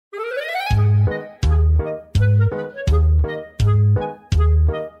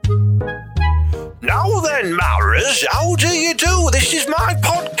listeners, how do you do? This is my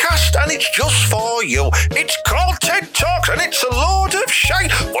podcast and it's just for you. It's called TED Talks and it's a load of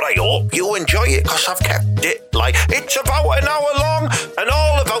shite, but I hope you enjoy it because I've kept it like it's about an hour long and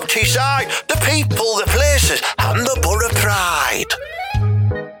all about Teesside, the people, the places and the Borough Pride.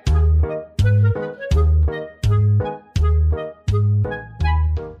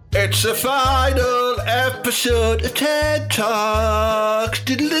 It's the final episode of TED Talks.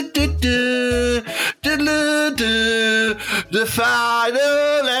 The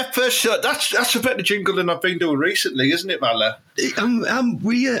final episode. That's a better jingle than I've been doing recently, isn't it, Mala?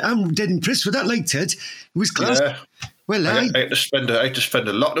 I'm dead impressed with that, like Ted. It was class. Yeah. Well, I had to spend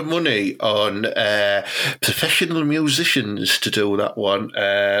a lot of money on professional musicians to do that one,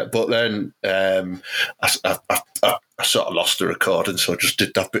 but then I sort of lost the recording, so I just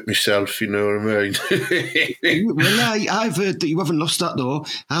did that bit myself, you know what I mean? Well, I've heard that you haven't lost that, though.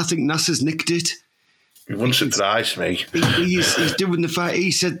 I think NASA's nicked it. It wouldn't surprise me. He's doing the fight.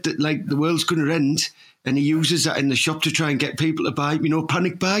 He said that, like, the world's going to end, and he uses that in the shop to try and get people to buy,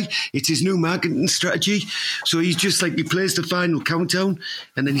 panic buy. It's his new marketing strategy. So he's just like, he plays the final countdown,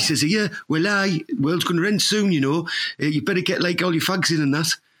 and then he says, world's going to end soon, you better get, like, all your fags in and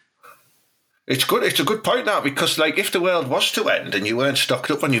that. It's good. It's a good point now because, like, if the world was to end and you weren't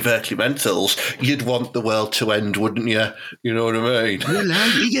stocked up on your vertimentals, you'd want the world to end, wouldn't you? You know what I mean? Well,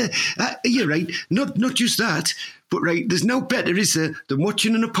 you're right. Not just that, but right. There's no better, is there, than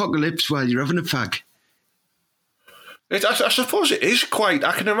watching an apocalypse while you're having a fag. I suppose it is quite.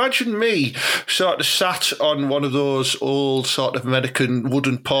 I can imagine me sort of sat on one of those old sort of American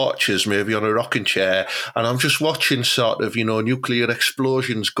wooden porches, maybe on a rocking chair, and I'm just watching sort of, nuclear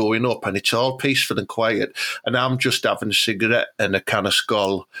explosions going up, and it's all peaceful and quiet, and I'm just having a cigarette and a can of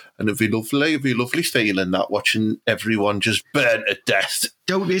Skull, and it'd be lovely feeling that, watching everyone just burn to death.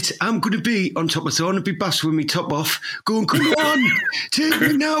 Don't it? I'm going to be on top of Thornaby Bass with me top off, going, come on, take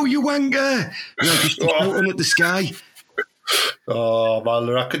me now, you wanker. Just shouting at the sky. Oh,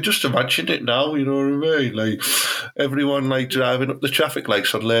 man, I can just imagine it now, you know what I mean? Like, everyone, like, driving up the traffic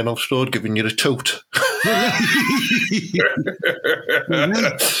lights on Lanehouse Road giving you a toot.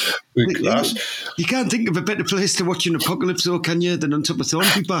 You can't think of a better place to watch an apocalypse, though, can you, than on top of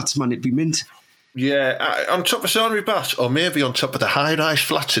Thornaby Bass, man? It'd be mint. Yeah, on top of Thornaby Bass, or maybe on top of the high-rise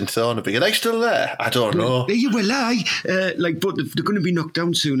flats in Thornaby. Are they still there? I don't know. But they're going to be knocked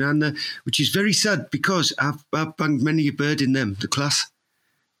down soon, and which is very sad because I've banged many a bird in them, the class.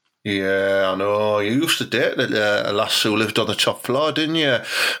 Yeah, I know. You used to date a lass who lived on the top floor, didn't you?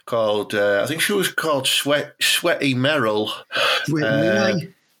 Called, I think she was called Sweaty Merrill.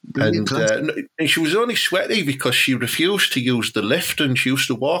 And she was only sweaty because she refused to use the lift and she used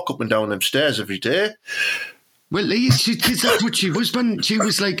to walk up and down them stairs every day. Well, that's what she was, man. She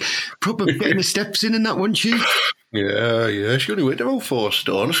was like proper getting the steps in and that, wasn't she? Yeah. She only weighed about 4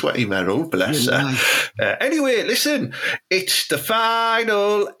 stone, Sweaty Merrill, bless her. Anyway, listen, it's the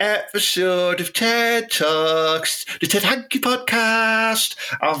final episode of TED Talks, the Ted Hankey podcast.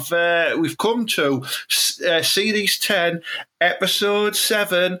 We've come to Series 10, Episode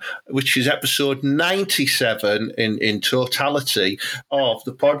 7, which is episode 97 in totality of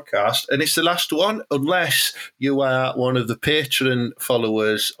the podcast. And it's the last one, unless you are one of the Patreon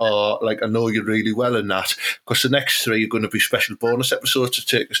followers or, like, I know you really well in that, because the next 3 are going to be special bonus episodes to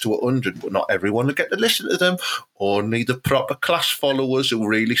take us to 100, but not everyone will get to listen to them. Only the proper class followers who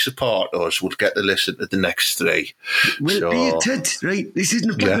really support us will get to listen to the next 3. Well, Ted, right, this isn't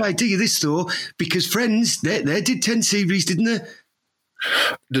a bad idea, this, though, because Friends, they did 10 series, didn't they?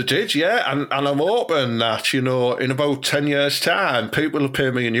 They did, yeah, and I'm hoping that, in about 10 years' time, people will pay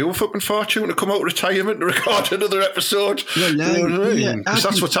me a new fucking fortune to come out of retirement and record another episode. Well, because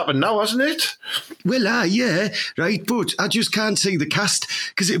that's what's happened now, hasn't it? Well, yeah, right, but I just can't see the cast,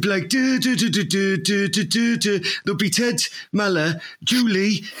 because it'd be like, there'll be Ted, Mala,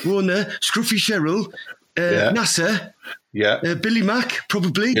 Julie, Rona, Scruffy Cheryl, NASA... Yeah. Billy Mack,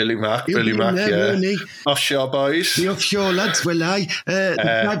 probably. Billy Mack, yeah. Offshore boys. The offshore lads, the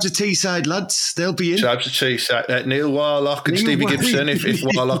Tribes of Teesside lads, they'll be in. Tribes of Teesside. Neil Warlock and Stevie Gibson, if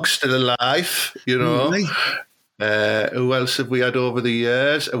Warlock's still alive, Right. Who else have we had over the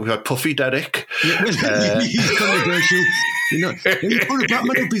years? We've had Puffy Derrick. He's controversial. Buddha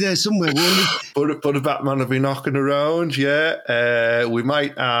Batman will be there somewhere, won't he? Buddha Batman will be knocking around, yeah. We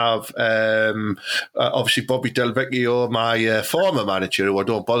might have, obviously, Bobby Del Vecchio, my former manager, who I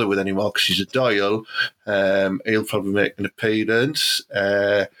don't bother with anymore because he's a Doyle. He'll probably make an appearance.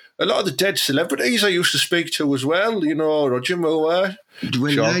 A lot of the dead celebrities I used to speak to as well, Roger Moore.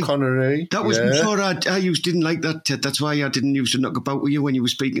 Sean Connery. That was before I didn't like that, Ted. That's why I didn't used to knock about with you when you were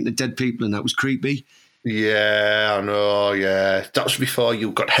speaking to dead people, and that was creepy. Yeah, I know, yeah. That was before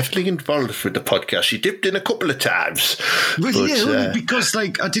you got heavily involved with the podcast. You dipped in a couple of times. Well, only because, I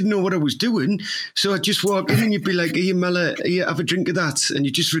didn't know what I was doing. So I'd just walk in and you'd be like, here, Mella, here, have a drink of that. And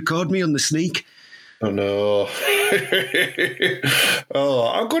you just record me on the sneak. Oh no!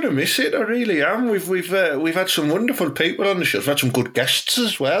 Oh, I'm going to miss it. I really am. We've had some wonderful people on the show. We've had some good guests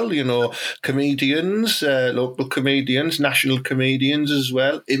as well. Comedians, local comedians, national comedians as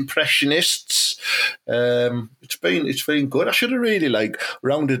well, impressionists. It's been good. I should have really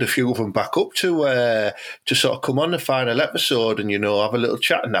rounded a few of them back up to sort of come on the final episode and have a little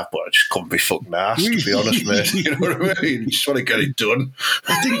chat and that. But I just couldn't be fucking arsed, to be honest, mate. You know what I mean? Just want to get it done.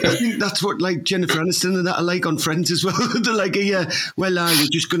 I think that's what Jennifer Aniston and that are like on Friends as well. They're like, yeah, we're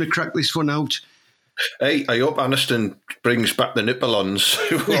just going to crack this one out. Hey, I hope Aniston brings back the nipple-ons.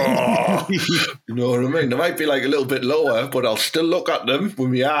 Oh, you know what I mean? They might be a little bit lower, but I'll still look at them with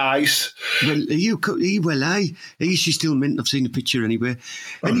my eyes. Well, she's still mint. I've seen a picture anyway.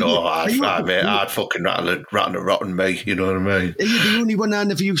 I'd fucking rattle a rotten me, you know what I mean? The only one I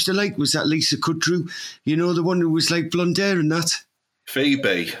never used to like was that Lisa Kudrow. The one who was blonde hair and that.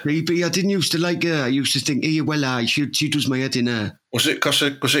 Phoebe, I didn't used to like her. I used to think, she does my head in her. Was it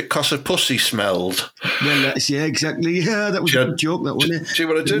because her pussy smelled? Well, yeah, exactly. Yeah, that was a good joke, that wasn't it? See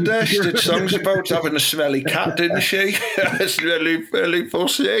what I did there? She did songs about having a smelly cat, didn't she? Smelly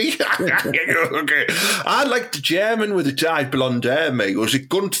pussy. Okay. I liked the German with the dyed blonde hair, mate. Was it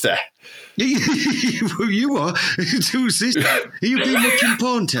Gunther? You are? Who's this? Are you been watching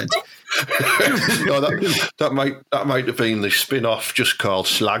porn, Ted? No, that might have been the spin-off just called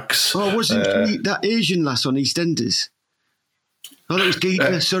Slags. Oh, wasn't that Asian lass on EastEnders? Oh, that was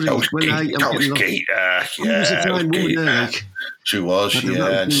Geeta. Sorry, that was Geeta. Yeah, she was a fine woman there, She was,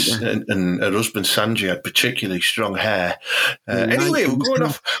 yeah, and her husband Sanjay had particularly strong hair. Anyway, we're going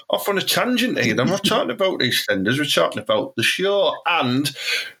off on a tangent here. I'm not talking about EastEnders. We're talking about the show and.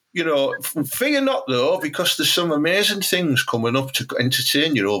 Fear not, though, because there's some amazing things coming up to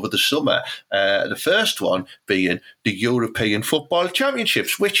entertain you over the summer. The first one being the European Football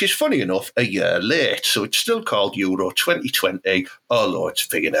Championships, which is, funny enough, a year late. So it's still called Euro 2020, although it's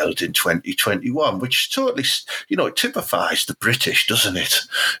being held in 2021, which totally, it typifies the British, doesn't it?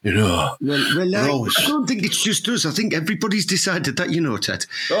 Well, I don't think it's just us. I think everybody's decided that, Ted.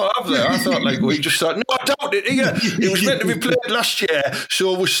 Oh, have they? I thought, we just thought, no, I doubt it. It was meant to be played last year,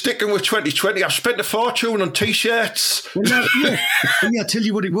 so we're sticking with 2020. I've spent a fortune on T-shirts. Well, I'll tell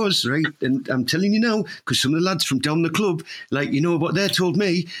you what it was, right? And I'm telling you now, because some of the lads from down the club, what they told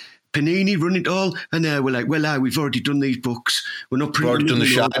me, Panini run it all, and we're like, we've already done these books. We're not printing.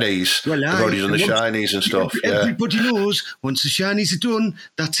 We've already done the shinies. We've already done the shinies and stuff. Everybody knows once the shinies are done,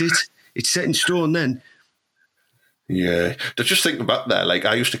 that's it. It's set in stone then. Yeah, just thinking back there,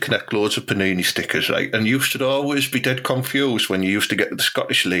 I used to connect loads of Panini stickers, right? And used to always be dead confused when you used to get to the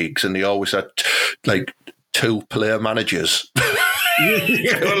Scottish leagues and they always had, 2-player managers.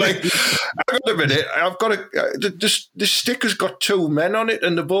 Hang on a minute, I've got this sticker's got 2 men on it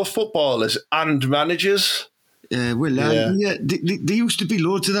and they're both footballers and managers. They used to be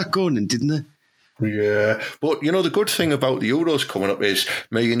loads of that going in, didn't they? Yeah, but the good thing about the Euros coming up is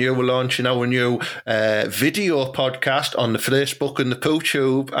me and you were launching our new video podcast on the Facebook and the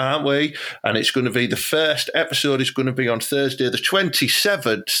PooTube, aren't we? And it's going to be the first episode is going to be on Thursday, the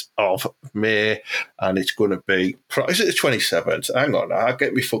 27th of May, and it's going to be, is it the 27th? Hang on, I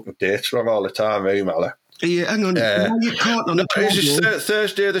get me fucking dates wrong all the time, Mala. Yeah, hang on. You can't on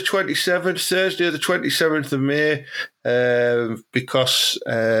Thursday the 27th of May, because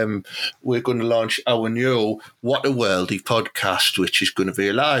we're going to launch our new What a Worldie podcast, which is going to be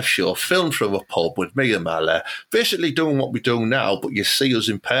a live show filmed from a pub with me and Mala, basically doing what we do now, but you see us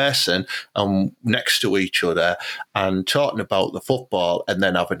in person and next to each other and talking about the football and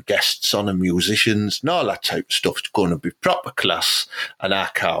then having guests on and musicians and all that type of stuff. It's going to be proper class and I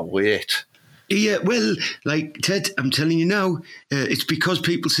can't wait. Yeah, well, Ted, I'm telling you now, it's because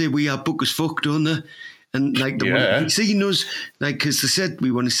people say we are book as fuck, don't they? And want to see us, because they said,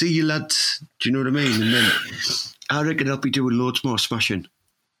 we want to see you lads. Do you know what I mean? And then I reckon I'll be doing loads more smashing.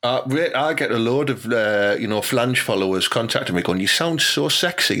 I get a load of, flange followers contacting me going, you sound so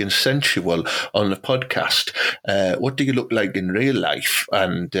sexy and sensual on the podcast. What do you look like in real life?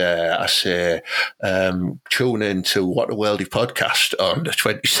 And I say, tune in to What a Worldie podcast on the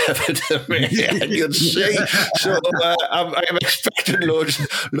 27th of May. And you'll see. So I'm expecting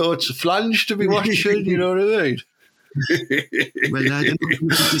loads of flange to be watching, you know what I mean? Well, I'm not going to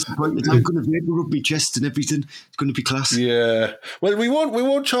be disappointed. I'm going to be able to rub my chest and everything. It's going to be class. Yeah. Well, we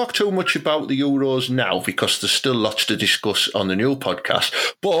won't talk too much about the Euros now because there's still lots to discuss on the new podcast.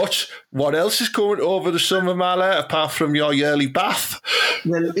 But what else is coming over the summer, Mala, apart from your yearly bath?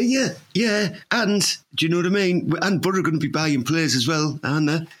 Well, yeah. And do you know what I mean? And Borough are going to be buying players as well, aren't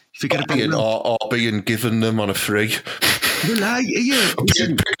they? Forget about that. Or being given them on a free. Well,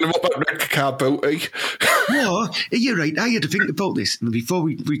 Picking them up at Red Car Booty. No, you're right. I had to think about this before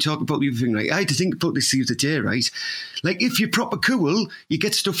we talk about the other thing, right? I had to think about this the other day, right? Like, if you're proper cool, you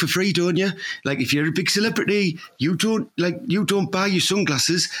get stuff for free, don't you? Like, if you're a big celebrity, you don't buy your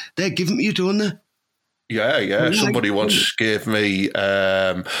sunglasses. They're giving to you, don't they? Yeah. Somebody once gave me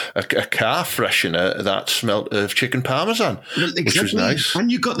a car freshener that smelled of chicken parmesan, which was nice. And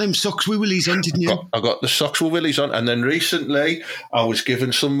you got them socks with willies on, didn't you? I got the socks with willies on. And then recently I was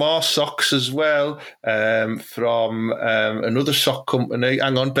given some more socks as well from another sock company.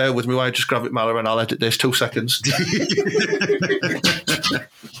 Hang on, bear with me while I just grab it, Mallory, and I'll edit this. 2 seconds.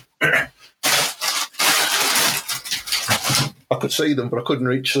 I could see them, but I couldn't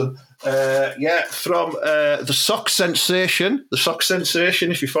reach them. From the Sock Sensation. The Sock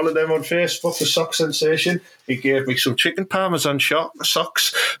Sensation, if you follow them on Facebook, the Sock Sensation, he gave me some chicken parmesan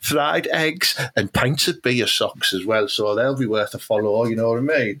socks, fried eggs, and pints of beer socks as well. So they'll be worth a follow, you know what I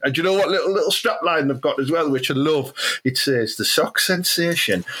mean? And do you know what little strap line they've got as well, which I love? It says, the Sock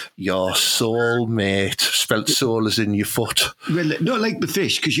Sensation, your soul mate. Spelt soul as in your foot. Well, not like the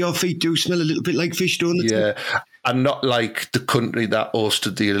fish, because your feet do smell a little bit like fish, don't they? Yeah. And not like the country that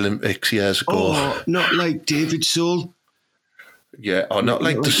hosted the Olympics years ago. Oh, not like David's soul. Yeah, or not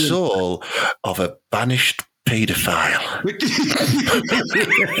like the soul of a banished paedophile.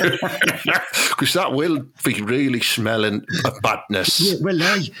 Because that will be really smelling of badness. Yeah, well,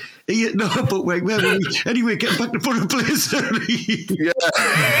 no, but wait, where were we? Anyway, getting back to Borough Players.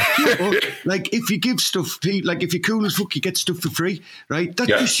 Like, if you give stuff, like, if you're cool as fuck, you get stuff for free, right? That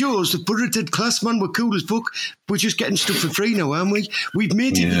just shows the Borough did class, man. We're cool as fuck. We're just getting stuff for free now, aren't we? We've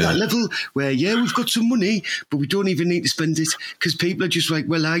made it to that level where, we've got some money, but we don't even need to spend it because people are just like,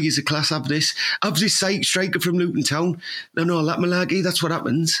 well, use a class, have this striker from Luton Town and all that malarkey. That's what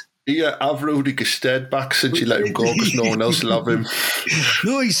happens. Yeah, have Rudy Gestede back since you let him go because no one else will have him.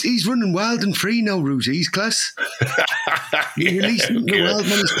 No, he's running wild and free now, Rudy. He's class. You released him to wild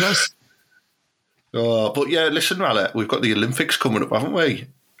man, he's class. Oh, but listen, Raleigh, we've got the Olympics coming up, haven't we?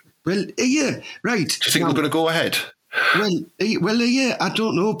 Well, right. Do you think we're going to go ahead? Well, I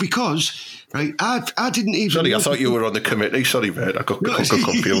don't know because, right, I didn't even... Sorry, I thought you were on the committee. Sorry, mate, I got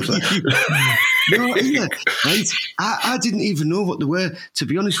confused there. No, right, I didn't even know what they were, to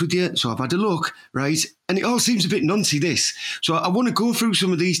be honest with you, so I've had a look, right, and it all seems a bit noncy, this. So I want to go through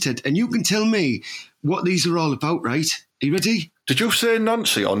some of these, Ted, and you can tell me what these are all about, right? Are you ready? Did you say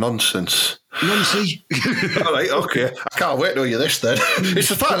noncy or nonsense? Noncy. All right, okay. I can't wait to hear this then. It's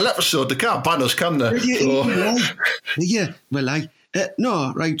the final episode. They can't ban us, can they?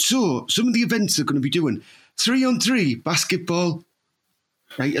 No, right. So some of the events they're going to be doing 3-on-3 basketball.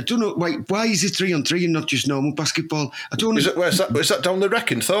 Right, I don't know why is it 3-on-3 and not just normal basketball? I don't know. Is that down the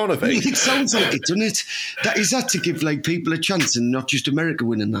Wrekin Thornaby? It sounds like it, doesn't it? Is that to give like people a chance and not just America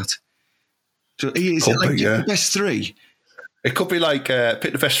winning that? So is it like the best three? It could be like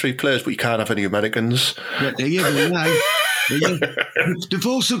pick the best three players, but you can't have any Americans. They've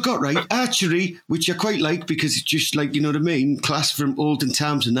also got, right, archery, which I quite like because it's just like, you know what I mean, class from olden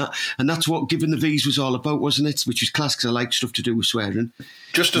times and that's what Giving the V's was all about, wasn't it? Which was class because I like stuff to do with swearing.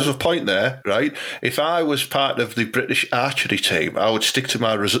 Just as a point there, right, if I was part of the British archery team, I would stick to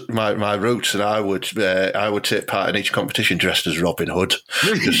my roots and I would take part in each competition dressed as Robin Hood,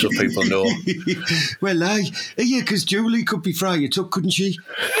 just so people know. Well, because Julie could be fry it up, couldn't she?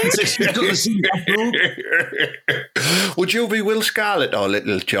 Would you be Will Scarlett or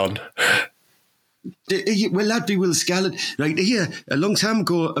Little John? Well, that'd be Will Scarlett. Right, a long time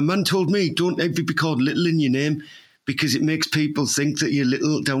ago, a man told me, don't ever be called Little in your name because it makes people think that you're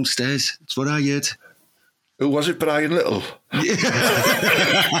little downstairs. That's what I heard. Who was it, Brian Little?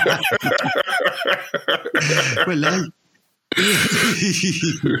 Well,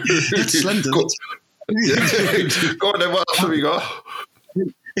 that's slender. Go on then, what else have we got?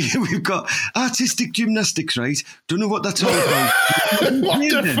 We've got artistic gymnastics, right? Don't know what that's all about. What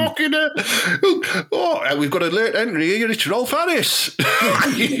the fucking... and we've got a late entry here. It's Rolf Harris.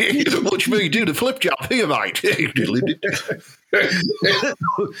 Watch me do the flip jump here, mate.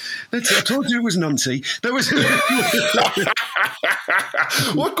 I told you it was Nancy. That was...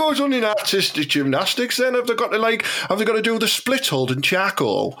 What goes on in artistic gymnastics then? Have they got to do the split hold and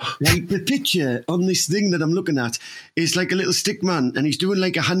charcoal? Like the picture on this thing that I'm looking at is like a little stick man, and he's doing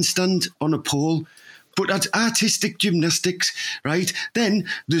like a handstand on a pole. But that's artistic gymnastics, right? Then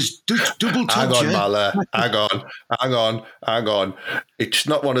there's double todger. Hang on, Mala. Hang on. It's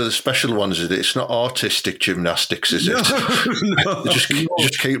not one of the special ones, is it? It's not artistic gymnastics, is it? No.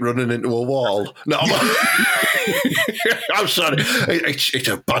 Just keep running into a wall. No, I'm sorry. It's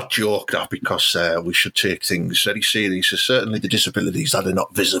a bad joke, that, because we should take things very seriously. Certainly the disabilities that are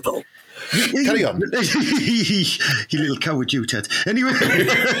not visible. Carry on. You little coward, you, Ted. Anyway,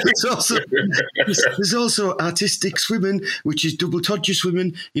 there's also artistic swimming, which is double todger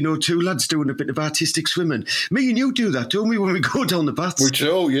swimming. You know, two lads doing a bit of artistic swimming. Me and you do that, don't we, when we go down the baths? We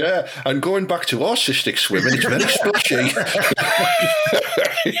do, yeah. And going back to artistic swimming, it's very splashy.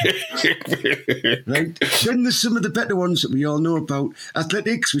 Right. Then there's some of the better ones that we all know about.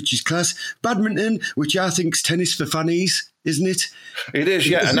 Athletics, which is class. Badminton, which I think's tennis for fannies. Isn't it? It is,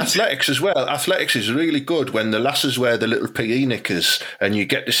 yeah. And athletics as well. Athletics is really good when the lasses wear the little PE knickers and you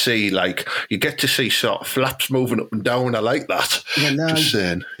get to see sort of flaps moving up and down. I like that. Yeah, no. Just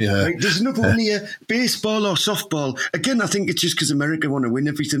saying, yeah. Right, there's another one here, baseball or softball. Again, I think it's just because America want to win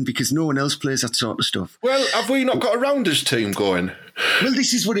everything because no one else plays that sort of stuff. Well, have we not got a rounders team going? Well,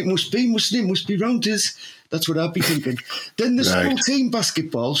 this is what it must be, mustn't it? It must be rounders. That's what I'd be thinking. Then there's full team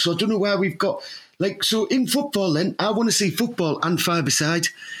basketball, so I don't know why we've got... so in football then, I want to see football and five-a-side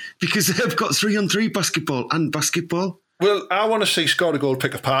because they've got 3-on-3 basketball and basketball. Well, I want to see score a goal,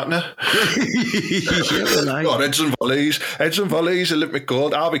 pick a partner. Got heads and volleys, Olympic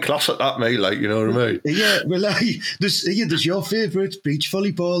gold. I'll be class at that, mate, you know what I mean? Yeah, well, there's your favourite, beach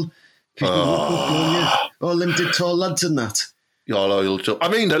volleyball. All them big tall lads and that. I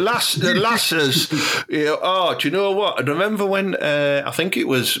mean, the lasses. Do you know what? I remember when I think it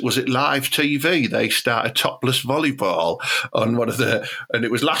was it Live TV? They started topless volleyball on and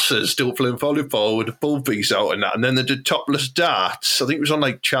it was lasses still playing volleyball with the bulbies out and that, and then they did topless darts. I think it was on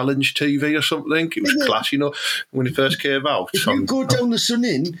like Challenge TV or something. It was class, when it first came out. If you go down the Sun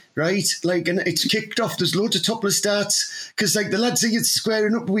Inn, right, and it's kicked off, there's loads of topless darts because the lads are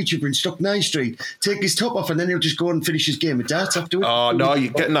squaring up with each other in Stocknine Street, take his top off, and then he'll just go and finish his game of darts. Oh no,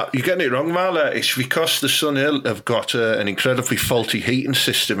 you're getting it wrong, Marla. It's because the Sun Hill have got an incredibly faulty heating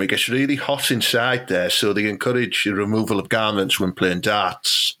system. It gets really hot inside there, so they encourage the removal of garments when playing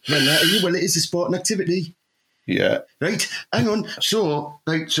darts. Well, it is a sporting activity. Yeah. Right. Hang on. So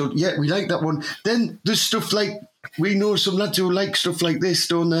yeah, we like that one. Then there's stuff like. We know some lads who like stuff like this,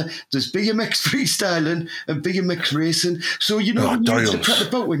 don't they? There's BMX freestyling and BMX racing. So, when you used to chat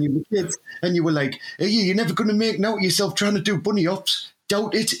about when you were kids and you were like, hey, you're never going to make out of yourself trying to do bunny hops.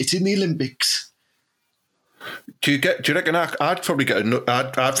 Doubt it. It's in the Olympics. Do you reckon I'd probably get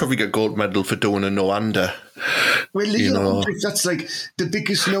a gold medal for doing a no-hander? Well, that's like the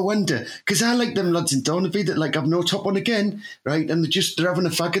biggest no-hander. Because I like them lads in Dornaby that have no top on again, right? And they're having a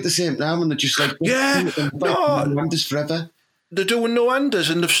fag at the same time and they're just no-handers forever. They're doing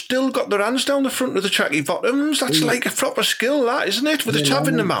no-handers and they've still got their hands down the front of the tracky bottoms. That's like a proper skill, that, isn't it? With a tab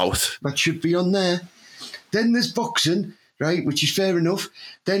in the mouth. That should be on there. Then there's boxing, right, which is fair enough.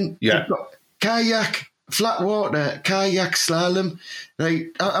 Then you've got kayak, flat water, kayak, slalom, right?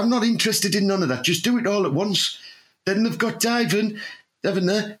 I'm not interested in none of that. Just do it all at once. Then they've got diving, haven't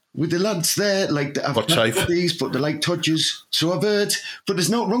they? With the lads there, what type? These, but they're like todgers. So I've heard, but there's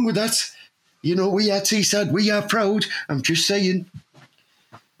nothing wrong with that. We are Teesside, we are proud. I'm just saying.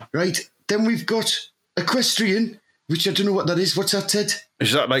 Right, then we've got equestrian, which I don't know what that is. What's that, Ted?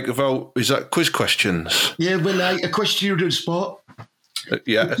 Is that quiz questions? Yeah, well, equestrian of sport.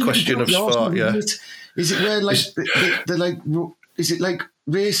 A question of sport, yeah. Is it where is it like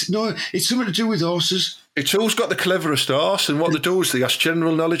race? No, it's something to do with horses. It's who's got the cleverest horse, and what they do is they ask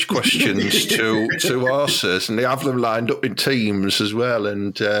general knowledge questions to horses, and they have them lined up in teams as well,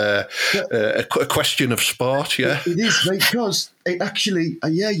 and a question of sport, yeah. It is, right, because it actually,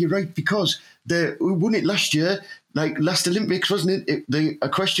 you're right, because we won it last year, last Olympics, wasn't it? A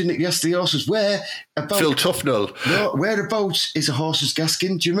question that you asked the horses, Phil Tufnell. No, whereabouts is a horse's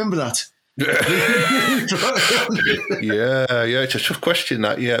gaskin? Do you remember that? It's a tough question,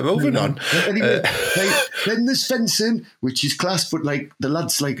 that. Yeah, moving on. Anyway, then there's fencing, which is class, but like the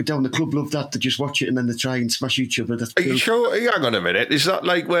lads like down the club love that. They just watch it and then they try and smash each other. That's Are you sure? Hang on a minute. Is that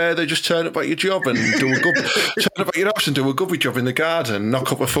like where they just turn up at your job and do a turn up at your house and do a gubby job in the garden,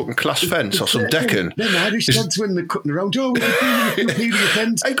 knock up a fucking class fence or some decking? Then Irish lads when they're cutting around, need a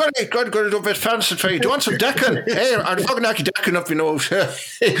fence. Hey, got to do a bit of fencing for you. Do you want some decking? Hey, I'm fucking knock your decking up your nose.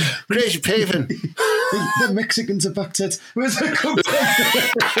 Crazy paving. The Mexicans are back to where's the cook?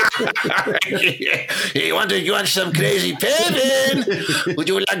 You want some crazy paving? Would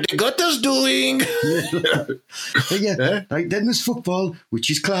you like the gutters doing? Right, then there's football, which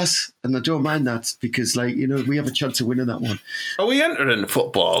is class, and I don't mind that because, like, you know, we have a chance of winning that one. Are we entering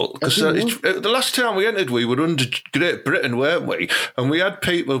football? Because the last time we entered, we were under Great Britain, weren't we? And we had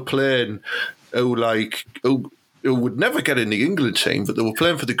people playing who would never get in the England team, but they were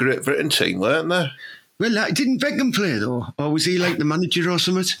playing for the Great Britain team, weren't they? Well, didn't Beckham play though, or was he like the manager or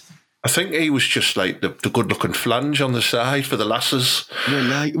something? I think he was just like the good-looking flange on the side for the lasses. Well,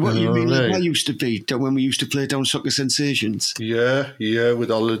 like, what you mean like I used to be when we used to play down Soccer Sensations? Yeah, with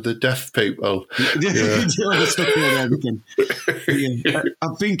all of the deaf people.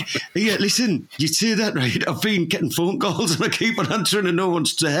 Listen, you say that right. I've been getting phone calls and I keep on answering and no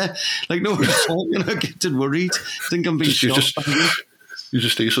one's there. Like, no one's talking. I'm getting worried. I think I'm being shot. You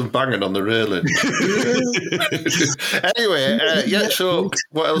just hear some banging on the railing. Anyway, so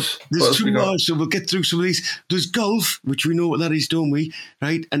what else? There's two more, so we'll get through some of these. There's golf, which we know what that is, don't we?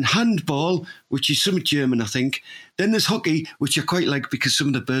 Right? And handball, which is something German, I think. Then there's hockey, which I quite like because some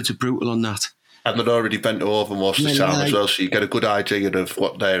of the birds are brutal on that. And they're already bent over most of the time as well, so you get a good idea of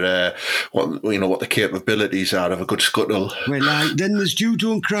what their what the capabilities are of a good scuttle. Well, then there's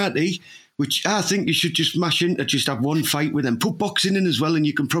judo and karate, which I think you should just mash in to just have one fight with them. Put boxing in as well, and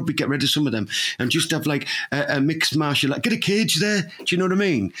you can probably get rid of some of them. And just have like a mixed martial art. Get a cage there. Do you know what I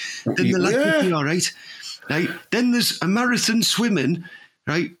mean? Then the will be all right. Right. Then there's a marathon swimming,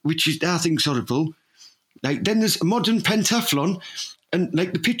 right, which is I think horrible. Like then there's a modern pentathlon, and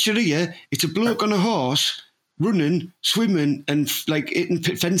like the picture here, it's a bloke on a horse running, swimming, and like hitting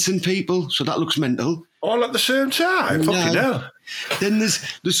fencing people. So that looks mental. All at the same time. Fucking hell. Then there's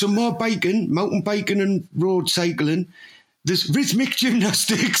some more biking, mountain biking and road cycling. There's rhythmic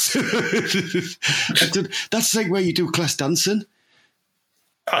gymnastics. That's like where you do class dancing.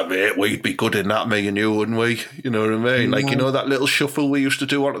 I mean, we'd be good in that, me and you, wouldn't we? You know what I mean? Like, you know that little shuffle we used to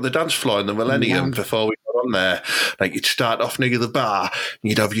do onto the dance floor in the Millennium before we got on there? Like, you'd start off near the bar, and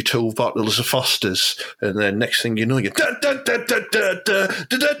you'd have your 2 bottles of Foster's, and then next thing you know, you're... Hey!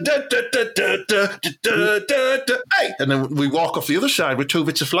 And then we walk off the other side with 2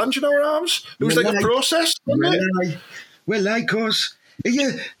 bits of flange in our arms. It was like a process, wasn't it? Well, of course...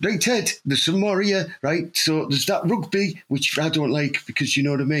 Yeah, right, Ted, there's some more here, right? So there's that rugby, which I don't like because you know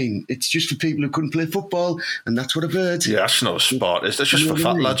what I mean. It's just for people who couldn't play football, and that's what I've heard. Yeah, that's not a sport. It's just for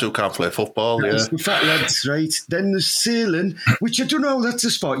fat lads who can't play football, That's for fat lads, right? Then there's sailing, which I don't know, that's a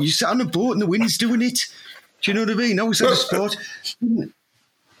sport. You sit on a boat and the wind's doing it. Do you know what I mean? How is that a sport?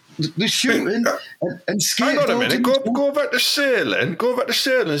 The shooting and skateboarding. Hang on a minute, go back to sailing.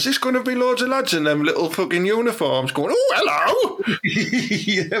 Is this going to be loads of lads in them little fucking uniforms going, oh, hello?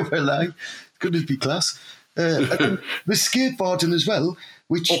 Yeah, well, could it be class? And the skateboarding as well,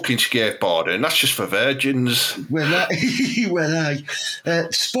 which... Fucking skateboarding, that's just for virgins.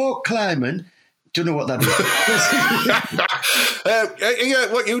 Sport climbing... Don't know what that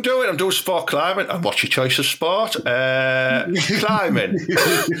is. What you doing? I'm doing sport climbing. And what's your choice of sport? Climbing.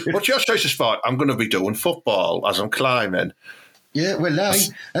 What's your choice of sport? I'm going to be doing football as I'm climbing. Yeah,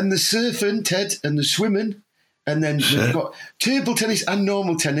 and the surfing, Ted, and the swimming. And then we've got table tennis and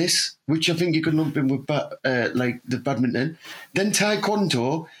normal tennis, which I think you can lump in with like the badminton. Then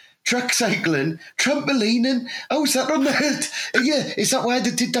taekwondo, track cycling, trampolining. Oh, is that on the head? Yeah, is that why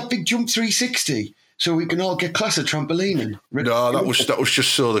they did that big jump 360? So we can all get class at trampolining. No, that was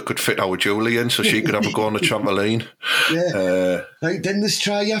just so they could fit our Julie in, so she could have a go on the trampoline. Yeah. Right, then there's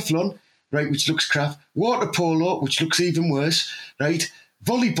triathlon, right, which looks crap. Water polo, which looks even worse. Right,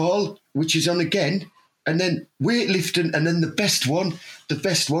 volleyball, which is on again, and then weightlifting, and then the best one,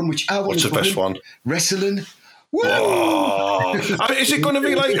 which I want. What's the best one? Wrestling. Oh. Is it going to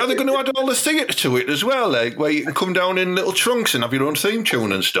be like, are they going to add all the theatre to it as well, like where you can come down in little trunks and have your own theme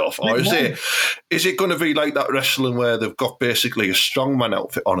tune and stuff? Or is it going to be like that wrestling where they've got basically a strongman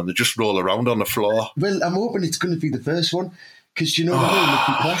outfit on and they just roll around on the floor? Well, I'm hoping it's going to be the first one because you know what I mean, it'd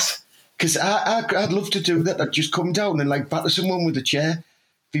be class. Because I'd love to do that. I'd just come down and like batter someone with a chair,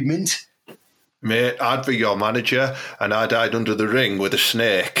 be mint. Mate, I'd be your manager and I'd hide under the ring with a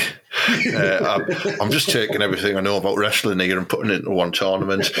snake I'm just taking everything I know about wrestling here and putting it into one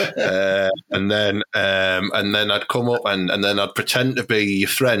tournament, and then I'd come up and then I'd pretend to be your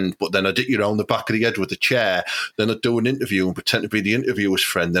friend, but then I'd hit you around the back of the head with a chair. Then I'd do an interview and pretend to be the interviewer's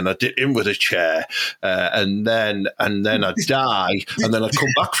friend. Then I'd hit him with a chair, and then I'd die, and then I'd come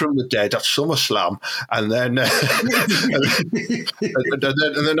back from the dead at SummerSlam, and then and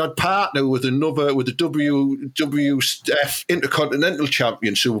then I'd partner with the WWF Intercontinental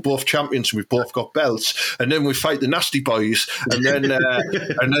Champions, who were both champions and we've both got belts, and then we fight the Nasty Boys, and then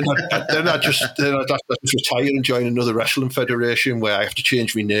I'd just retire and join another wrestling federation where I have to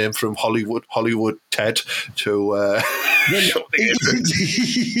change my name from Hollywood Ted to.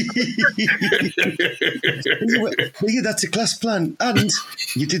 Yeah, that's a class plan, and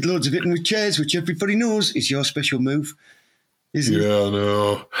you did loads of it with chairs, which everybody knows is your special move, isn't it? Yeah, I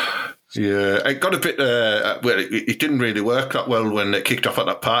know. Yeah, it got a bit. Well, it didn't really work that well when it kicked off at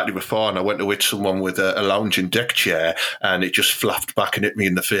that party before, and I went to hit someone with a lounging deck chair, and it just flapped back and hit me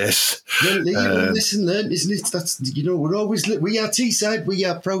in the face. Well, listen, learn, isn't it? That's we're always we are Teesside, we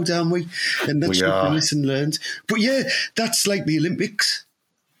are proud, aren't we? And that's what we listen learned. But yeah, that's like the Olympics.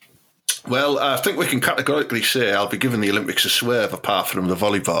 Well, I think we can categorically say I'll be giving the Olympics a swerve apart from the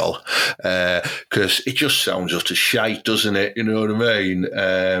volleyball, because it just sounds utter shite, doesn't it? You know what I mean?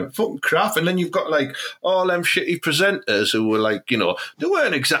 Fucking crap. And then you've got like all them shitty presenters who were like, they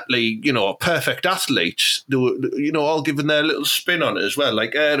weren't exactly, perfect athletes. They were, all giving their little spin on it as well.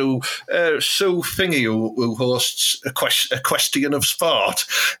 Like Sue Thingy, who hosts Equestrian of Sport,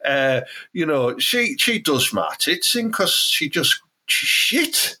 she does Matt. It's because she's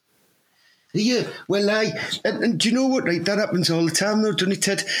shit. Yeah, well, and do you know what? Right, that happens all the time, though, doesn't it,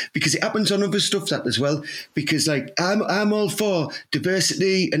 Ted? Because it happens on other stuff that as well. Because I'm all for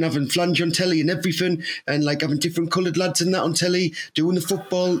diversity and having flange on telly and everything, and like having different coloured lads and that on telly doing the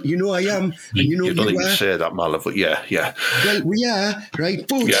football. I am, and you don't even say that, Mala, but yeah. Well, we are, right?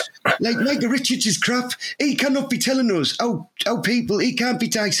 But like Michael Richards is crap. He cannot be telling us how people. He can't be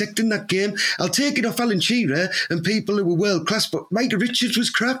dissecting that game. I'll take it off Alan Shearer and people who were world class, but Michael Richards was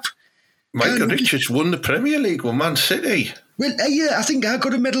crap. Michael Richards won the Premier League with Man City. Well, yeah, I think I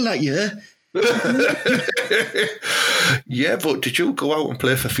got a medal that year. Yeah, but did you go out and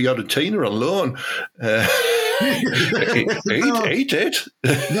play for Fiorentina on loan? He did.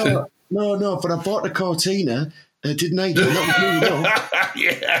 No, but I bought the Cortina. Didn't I?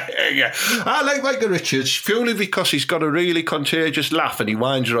 Yeah. I like Michael Richards purely because he's got a really contagious laugh and he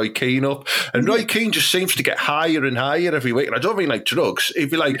winds Roy Keane up. And Roy Keane just seems to get higher and higher every week. And I don't mean like drugs. He'd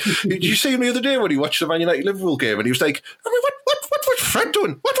be like, did you see him the other day when he watched the Man United Liverpool game? And he was like, what was Fred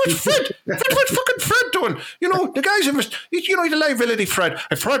doing? What was Fred? What was fucking Fred doing? The guy's the liability Fred.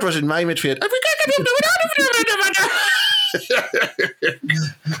 If Fred was in my midfield,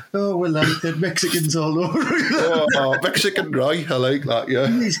 oh, well, like the Mexicans all over. Mexican Roy, I like that, yeah.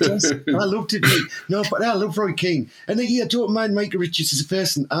 I loved it, mate. No, but I love Roy Keane. And I don't mind Michael Richards as a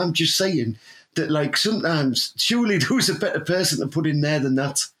person. I'm just saying that, like, sometimes, surely there was a better person to put in there than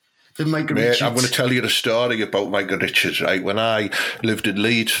that. Michael Richards. I'm going to tell you the story about Michael Richards, right? When I lived in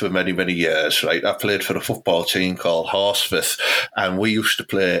Leeds for many, many years, right, I played for a football team called Horsforth, and we used to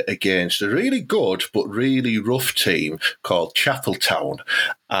play against a really good but really rough team called Chapeltown.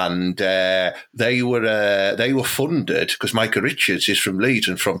 And they were funded because Michael Richards is from Leeds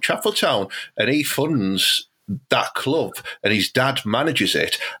and from Chapeltown, and he funds that club, and his dad manages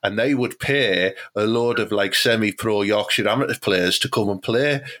it, and they would pay a load of like semi-pro Yorkshire amateur players to come and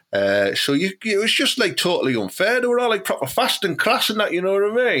play. So it was just like totally unfair. They were all like proper fast and crass and that, you know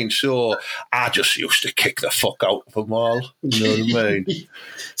what I mean? So I just used to kick the fuck out of them all. You know what I mean?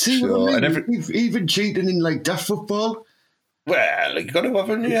 See, even cheating in like daft football. Well, you got to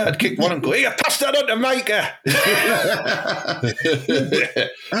have him. Yeah, I'd kick one and go, here, pass that on to Micah.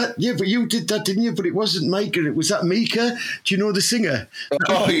 Yeah, but you did that, didn't you? But it wasn't Micah. It was that Mika. Do you know the singer?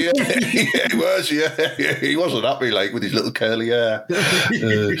 Oh, yeah. He was, yeah. He wasn't happy, like, with his little curly hair.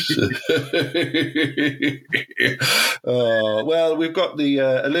 Well, we've got the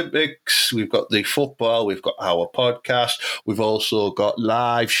Olympics, we've got the football, we've got our podcast. We've also got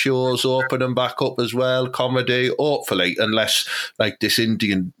live shows opening back up as well, comedy, hopefully, unless like this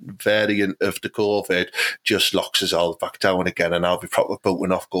Indian variant of the COVID just locks us all back down again, and I'll be proper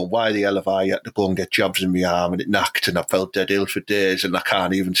booting off going, why the hell have I had to go and get jabs in my arm and it knacked and I felt dead ill for days and I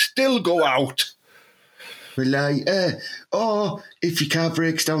can't even still go out. Well, or if your car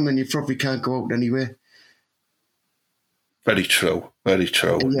breaks down then you probably can't go out anyway. Very true.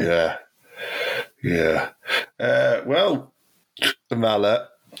 Yeah. Well, Mala,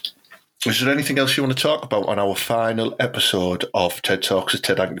 Is there anything else you want to talk about on our final episode of TED Talks, the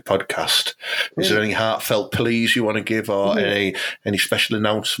Ted Hankey podcast? Is there any heartfelt pleas you want to give, or any special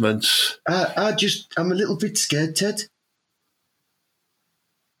announcements? I'm a little bit scared, Ted.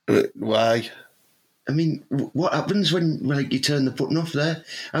 Why? I mean, what happens when you turn the button off there?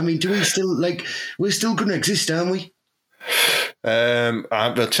 I mean, do we still we're still going to exist, aren't we?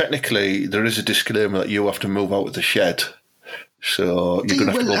 Well, technically, there is a disclaimer that you have to move out of the shed. So you're going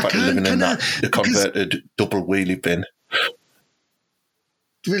to have to go back to living in the converted double wheelie bin.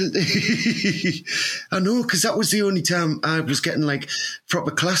 Well, I know, because that was the only time I was getting proper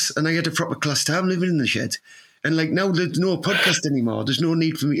class, and I had a proper class time living in the shed. And now there's no podcast anymore. There's no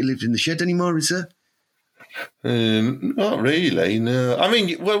need for me to live in the shed anymore, is there? Not really, no. I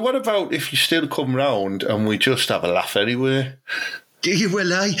mean, well, what about if you still come round and we just have a laugh anyway?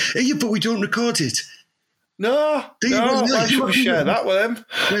 But we don't record it. No, why should we share that with them?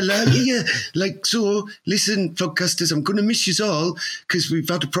 Well, so, listen, podcasters, I'm going to miss you all because we've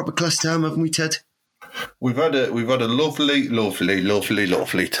had a proper class time, haven't we, Ted? We've had a lovely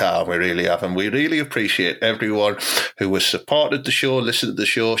time. We really have, and we really appreciate everyone who has supported the show, listened to the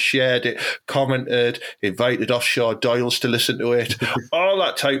show, shared it, commented, invited offshore dials to listen to it, all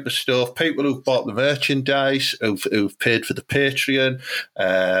that type of stuff. People who've bought the merchandise, who've paid for the Patreon,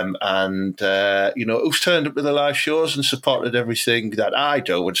 and who's turned up to the live shows and supported everything that I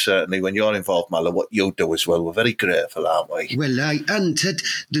do, and certainly when you're involved, Mala, what you do as well. We're very grateful, aren't we? Well, and Ted,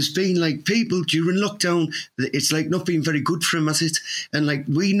 there's been people during lockdown. It's not been very good for him, has it? And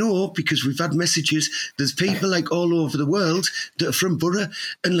we know, because we've had messages, there's people all over the world that are from Borough,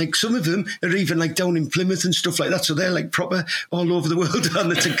 and some of them are even down in Plymouth and stuff like that. So they're proper all over the world,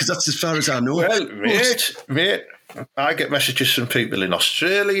 because that's as far as I know. Well, mate. I get messages from people in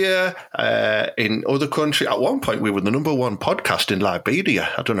Australia, in other countries. At one point, we were the number one podcast in Liberia.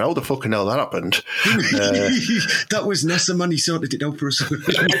 I don't know how the fucking hell that happened. That was NASA money sorted it out for us.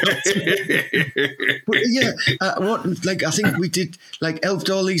 But yeah, I think we did helped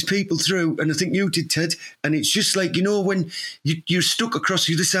all these people through, and I think you did, Ted. And it's just when you're stuck across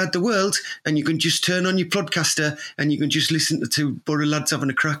the other side of the world, and you can just turn on your podcaster and you can just listen to two Borough lads having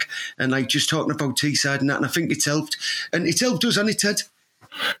a crack and just talking about Teesside and that. And I think it's helped. And it's helped us, hasn't it, Ted?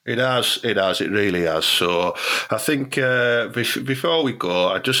 It has, it really has. So I think before we go,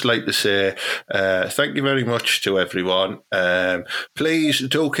 I'd just like to say thank you very much to everyone. Please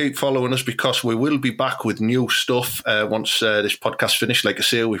do keep following us, because we will be back with new stuff once this podcast finished. Like I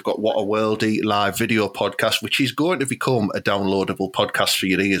say, we've got What a Worldie live video podcast, which is going to become a downloadable podcast for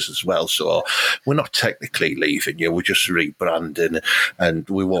your ears as well. So we're not technically leaving you, we're just rebranding, and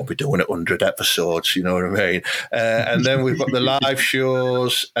we won't be doing 100 episodes, you know what I mean? And then we've got the live shows.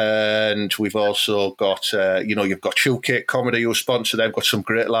 And we've also got, you've got Shoecake Comedy, who sponsor them, got some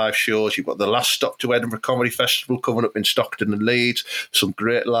great live shows. You've got the Last Stop to Edinburgh Comedy Festival coming up in Stockton and Leeds, some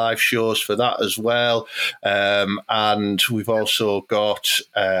great live shows for that as well. And we've also got,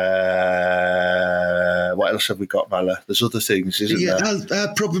 what else have we got, Mala? There's other things, isn't there? Yeah,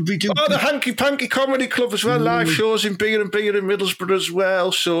 I'll probably do. Oh, the Hanky Panky Comedy Club as well, live shows in Beer and Beer in Middlesbrough as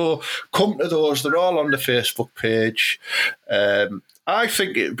well. So come to those, they're all on the Facebook page. I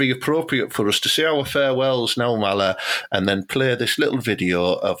think it'd be appropriate for us to say our farewells now, Mala, and then play this little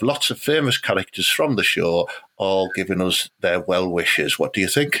video of lots of famous characters from the show all giving us their well wishes. What do you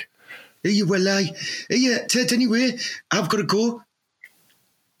think? Ted, anyway, I've got to go.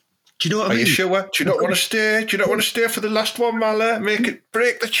 Do you know what I mean? Are you sure? Do you not want to stay? Do you not want to stay for the last one, Mala?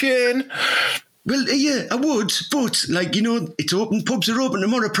 Break the chain? Well, yeah, I would, but, it's open. Pubs are open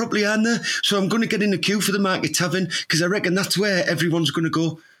tomorrow properly, aren't they? So I'm going to get in the queue for the Market Tavern, because I reckon that's where everyone's going to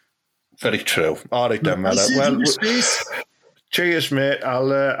go. Very true. All right then, Mala. Well, cheers, mate.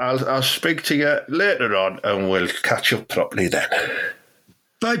 I'll speak to you later on, and we'll catch up properly then.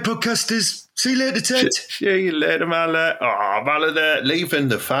 Bye, podcasters. See you later, Ted. See you later, Mala. Oh, Mala there, leaving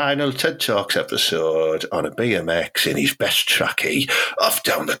the final TED Talks episode on a BMX in his best trackie, off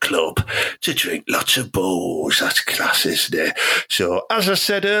down the club to drink lots of booze. That's class, isn't it? So, as I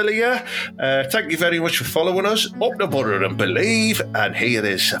said earlier, thank you very much for following us. Up the Borough and Believe. And here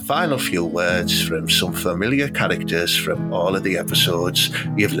is a final few words from some familiar characters from all of the episodes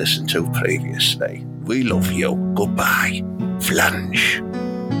you've listened to previously. We love you. Goodbye. Flange.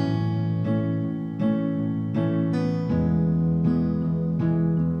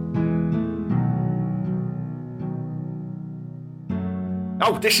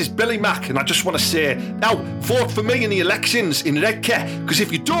 Oh, this is Billy Mack, and I just want to say, now, vote for me in the elections in Redcar, because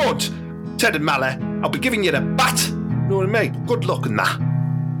if you don't, Ted and Mala, I'll be giving you the bat. You know what I mean? Good luck in that.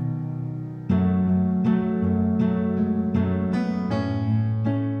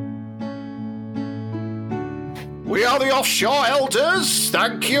 are the Offshore Elders.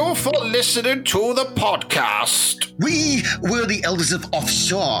 Thank you for listening to the podcast. We were the Elders of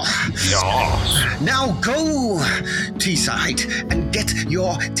Offshore. Yes. Now go, Teesside, and get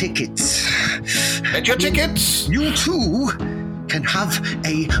your tickets. Get your tickets. You too can have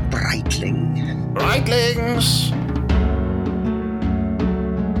a Breitling. Breitlings.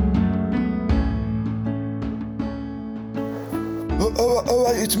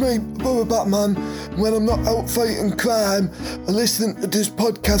 Alright, it's me, Bubba Batman. When I'm not out fighting crime, I listen to this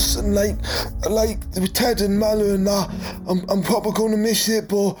podcast and like with Ted and Mala and that, I'm probably gonna miss it,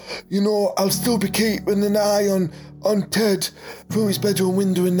 but you know, I'll still be keeping an eye on Ted through his bedroom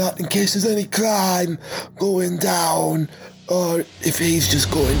window and that, in case there's any crime going down, or if he's just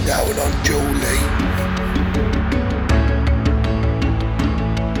going down on Julie.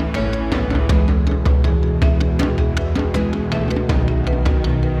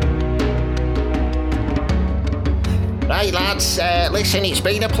 Right, lads, listen, it's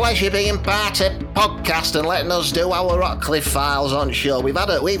been a pleasure being part of the podcast and letting us do our Rockcliffe Files on show. We've had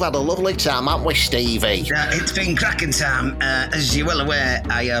a lovely time, haven't we, Stevie? Yeah, it's been cracking time. As you're well aware,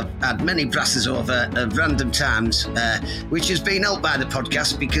 I have had many brasses over at random times, which has been helped by the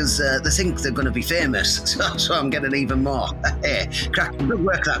podcast because they think they're going to be famous. So I'm getting even more. Cracking. Good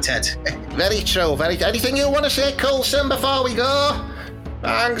work, that, Ted. Very true, Anything you want to say, Coulson, before we go?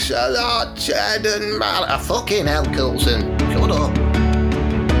 Thanks a lot, Ted and Mal. Fucking hell, Coulson. Shut up.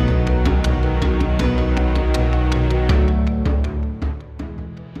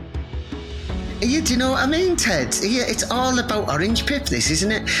 Do you know what I mean, Ted? Yeah, it's all about Orange Pip, this,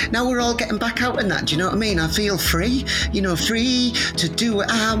 isn't it? Now we're all getting back out and that, do you know what I mean? I feel free, free to do what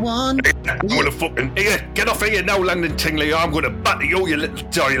I want. I'm gonna fucking... Here, get off here now, Landon Tingley. I'm gonna batter you little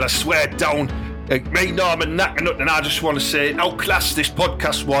doyle, I swear down. Me, Norman, Knackanut, and I just want to say how class this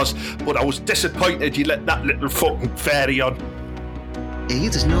podcast was, but I was disappointed you let that little fucking fairy on. Hey,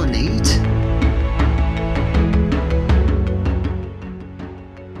 there's no need.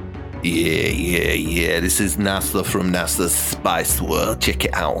 Yeah. This is Nasta from Nasta's Spice World. Check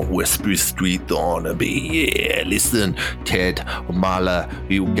it out on Westbury Street, Thornaby. Yeah, listen, Ted, Mala,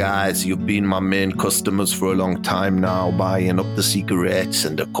 you guys, you've been my main customers for a long time now, buying up the cigarettes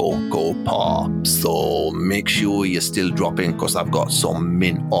and the Cocoa Pops. So make sure you're still dropping, because I've got some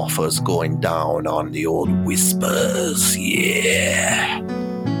mint offers going down on the old Whispers. Yeah.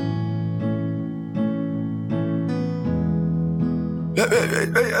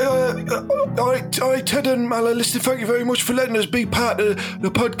 All right, Ted and Mala, listen, thank you very much for letting us be part of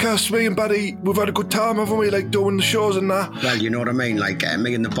the podcast. Me and Buddy, we've had a good time, haven't we? Like doing the shows and that. Well, you know what I mean. Like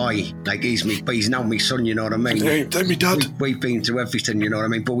me and the boy, like he's now my son. You know what I mean. Hey, me dad. We've been through everything. You know what I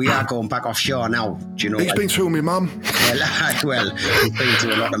mean. But we are going back offshore now. Do you know? He's been through me, mum. Well, we've been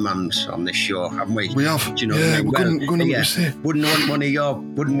through a lot of mums on this show, haven't we? We have. Do you know what I mean?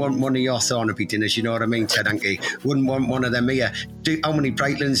 Wouldn't want one of your Thornaby dinners. You know what I mean, Ted Hankey? Wouldn't want one of them here. How many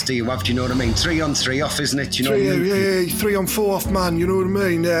Breitlands do you have? Do you know what I mean? 3 on 3 off, isn't it? Do you know what I mean? 3 on 4 off, man. You know what I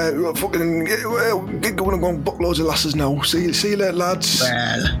mean? Fucking get going and go and book loads of lasses now. See you later, lads.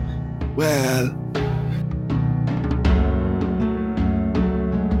 Well.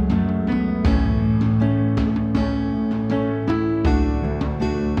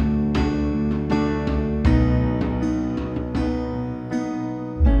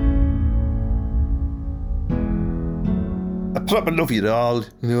 I proper love you all.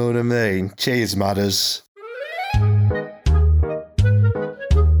 You know what I mean? Cheers, matters.